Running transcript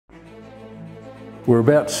We're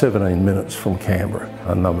about 17 minutes from Canberra,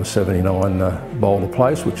 number 79 Boulder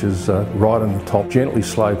Place, which is right on the top, gently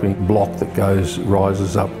sloping block that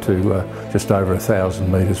rises up to just over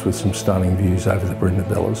 1,000 metres with some stunning views over the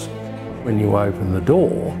Brindabellas. When you open the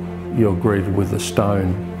door, you're greeted with a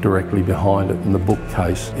stone directly behind it and the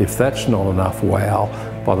bookcase. If that's not enough wow,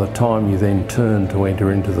 by the time you then turn to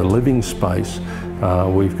enter into the living space,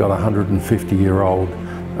 we've got 150-year-old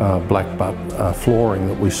black butt flooring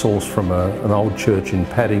that we sourced from an old church in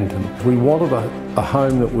Paddington. We wanted a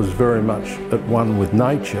home that was very much at one with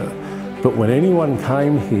nature, but when anyone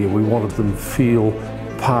came here, we wanted them to feel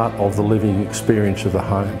part of the living experience of the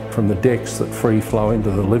home. From the decks that free flow into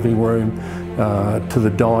the living room, to the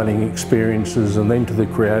dining experiences, and then to the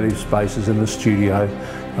creative spaces in the studio,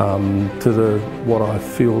 to what I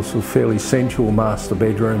feel is a fairly sensual master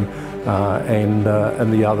bedroom,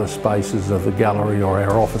 and the other spaces of the gallery or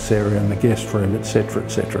our office area and the guest room, etc.,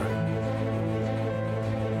 etc.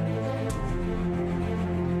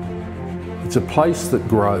 It's a place that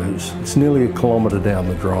grows. It's nearly a kilometre down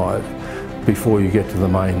the drive before you get to the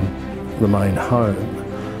main home.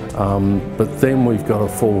 But then we've got a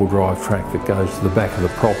four-wheel drive track that goes to the back of the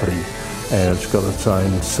property, and it's got its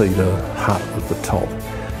own cedar hut at the top.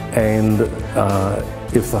 And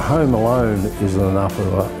if the home alone isn't enough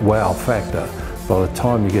of a wow factor, by the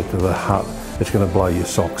time you get to the hut, it's going to blow your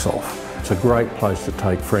socks off. It's a great place to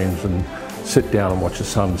take friends and sit down and watch the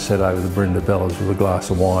sun set over the Brindabellas with a glass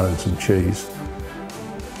of wine and some cheese.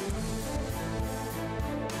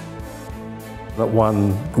 That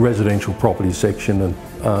won residential property section and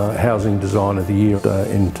Housing Design of the Year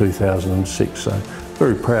in 2006, so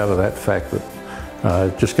very proud of that fact. That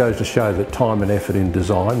it just goes to show that time and effort in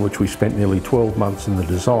design, which we spent nearly 12 months in the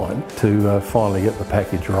design to finally get the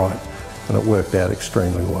package right, and it worked out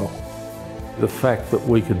extremely well. The fact that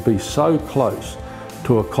we could be so close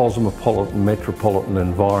to a cosmopolitan, metropolitan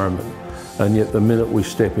environment, and yet the minute we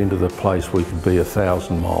step into the place we could be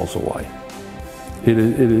 1,000 miles away. It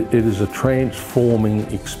is a transforming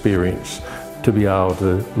experience to be able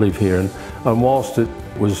to live here, and whilst it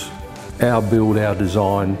was our build, our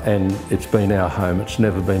design, and it's been our home, it's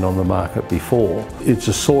never been on the market before. It's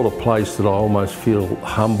a sort of place that I almost feel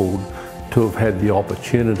humbled to have had the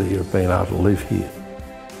opportunity of being able to live here.